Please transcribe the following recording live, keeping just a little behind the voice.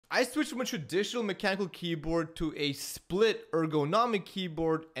I switched from a traditional mechanical keyboard to a split ergonomic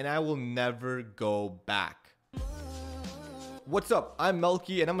keyboard, and I will never go back. What's up? I'm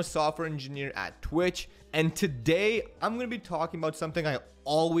Melky and I'm a software engineer at Twitch, and today I'm going to be talking about something I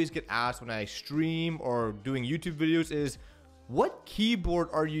always get asked when I stream or doing YouTube videos is, what keyboard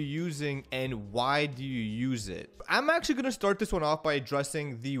are you using and why do you use it? I'm actually going to start this one off by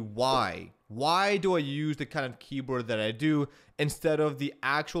addressing the why. Why do I use the kind of keyboard that I do instead of the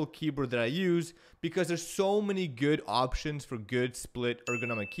actual keyboard that I use? Because there's so many good options for good split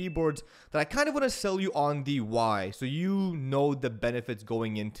ergonomic keyboards that I kind of want to sell you on the why so you know the benefits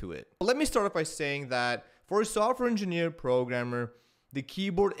going into it. Let me start off by saying that for a software engineer programmer, the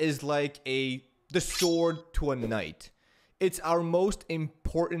keyboard is like the sword to a knight. It's our most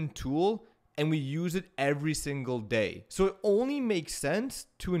important tool and we use it every single day. So it only makes sense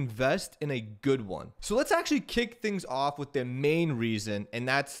to invest in a good one. So let's actually kick things off with the main reason, and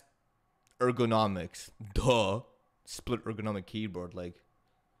that's ergonomics. Duh. Split ergonomic keyboard, like.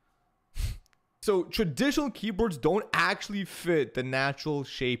 So traditional keyboards don't actually fit the natural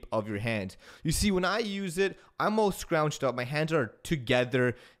shape of your hands. You see, when I use it, I'm all scrounched up. My hands are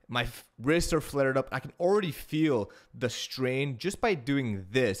together. My wrists are flared up. I can already feel the strain just by doing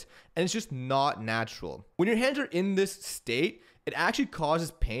this. And it's just not natural. When your hands are in this state, it actually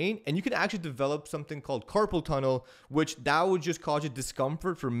causes pain, and you can actually develop something called carpal tunnel, which that would just cause you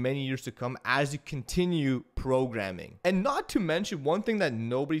discomfort for many years to come as you continue programming. And not to mention, one thing that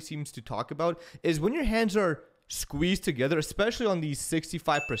nobody seems to talk about is when your hands are squeezed together, especially on these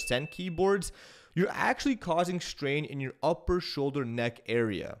 65% keyboards, you're actually causing strain in your upper shoulder neck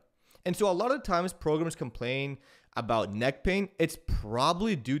area. And so a lot of times programmers complain about neck pain. It's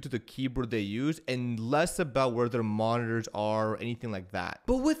probably due to the keyboard they use and less about where their monitors are or anything like that.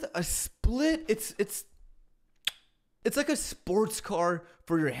 But with a split, it's like a sports car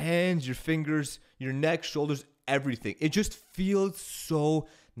for your hands, your fingers, your neck, shoulders, everything. It just feels so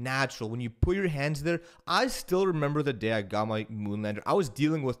natural when you put your hands there. I still remember the day I got my Moonlander. I was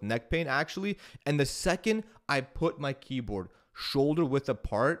dealing with neck pain actually, and the second I put my keyboard shoulder width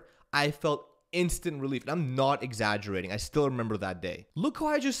apart, I felt instant relief. And I'm not exaggerating. I still remember that day. Look how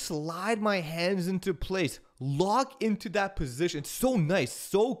I just slide my hands into place, lock into that position. It's so nice,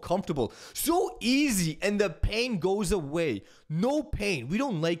 so comfortable, so easy, and the pain goes away. No pain. We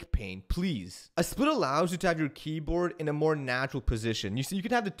don't like pain, please. A split allows you to have your keyboard in a more natural position. You see, you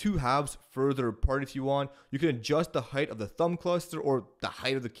can have the two halves further apart if you want. You can adjust the height of the thumb cluster or the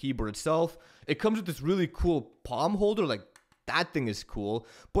height of the keyboard itself. It comes with this really cool palm holder. Like, that thing is cool,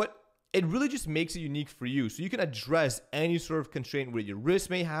 but it really just makes it unique for you. So you can address any sort of constraint where your wrist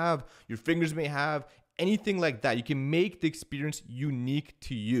may have, your fingers may have, anything like that. You can make the experience unique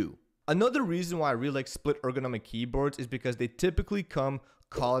to you. Another reason why I really like split ergonomic keyboards is because they typically come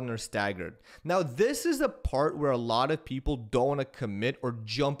columnar staggered. Now, this is the part where a lot of people don't want to commit or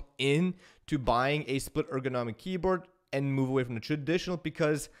jump in to buying a split ergonomic keyboard and move away from the traditional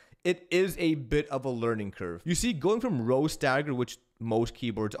because it is a bit of a learning curve. You see, going from row staggered, which most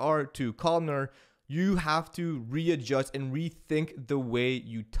keyboards are, to columnar, you have to readjust and rethink the way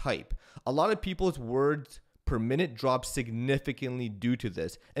you type. A lot of people's words per minute drop significantly due to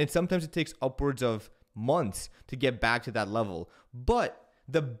this, and sometimes it takes upwards of months to get back to that level. But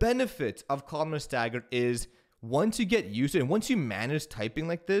the benefits of columnar staggered is once you get used to it, and once you manage typing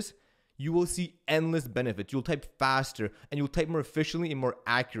like this, you will see endless benefits. You'll type faster and you'll type more efficiently and more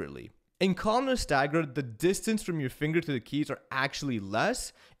accurately. In columnar staggered, the distance from your finger to the keys are actually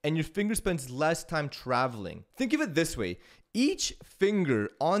less, and your finger spends less time traveling. Think of it this way. Each finger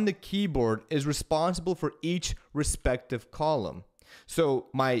on the keyboard is responsible for each respective column. So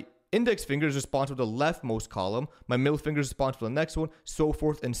my index finger is responsible for the leftmost column, my middle finger is responsible for the next one, so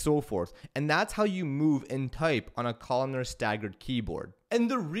forth and so forth. And that's how you move and type on a columnar staggered keyboard. And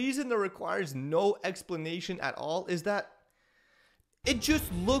the reason that requires no explanation at all is that it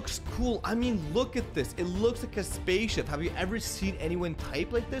just looks cool. I mean, look at this. It looks like a spaceship. Have you ever seen anyone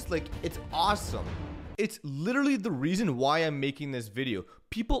type like this? Like, it's awesome. It's literally the reason why I'm making this video.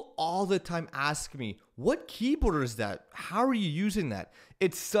 People all the time ask me, what keyboard is that? How are you using that?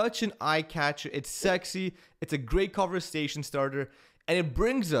 It's such an eye catcher. It's sexy. It's a great conversation starter. And it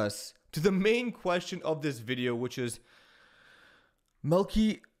brings us to the main question of this video, which is,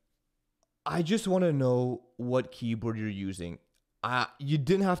 Melky, I just want to know what keyboard you're using. You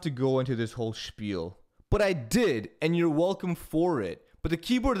didn't have to go into this whole spiel, but I did, and you're welcome for it. But the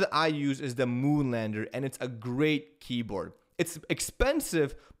keyboard that I use is the Moonlander, and it's a great keyboard. It's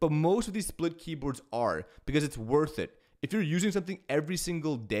expensive, but most of these split keyboards are because it's worth it. If you're using something every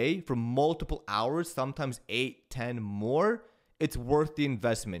single day for multiple hours, sometimes 8, 10 more, it's worth the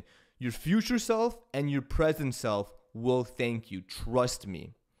investment. Your future self and your present self will thank you. Trust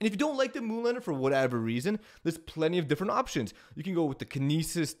me. And if you don't like the Moonlander for whatever reason, there's plenty of different options. You can go with the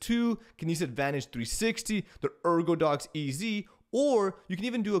Kinesis 2, Kinesis Advantage 360, the Ergodox EZ, or you can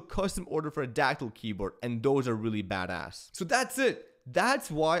even do a custom order for a Dactyl keyboard, and those are really badass. So that's it.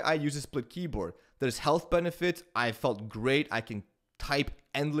 That's why I use a split keyboard. There's health benefits. I felt great. I can type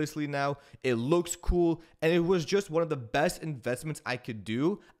endlessly now. It looks cool, and it was just one of the best investments I could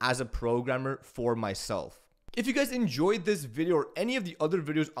do as a programmer for myself. If you guys enjoyed this video or any of the other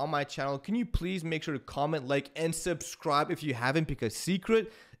videos on my channel, can you please make sure to comment, like, and subscribe if you haven't, because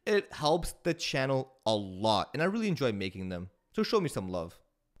secret, it helps the channel a lot, and I really enjoy making them. So show me some love.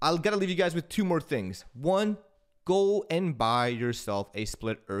 I'll gotta leave you guys with 2 more things. 1, go and buy yourself a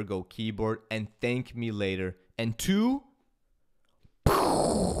split Ergo keyboard and thank me later. And 2,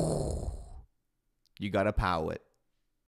 you gotta pow it.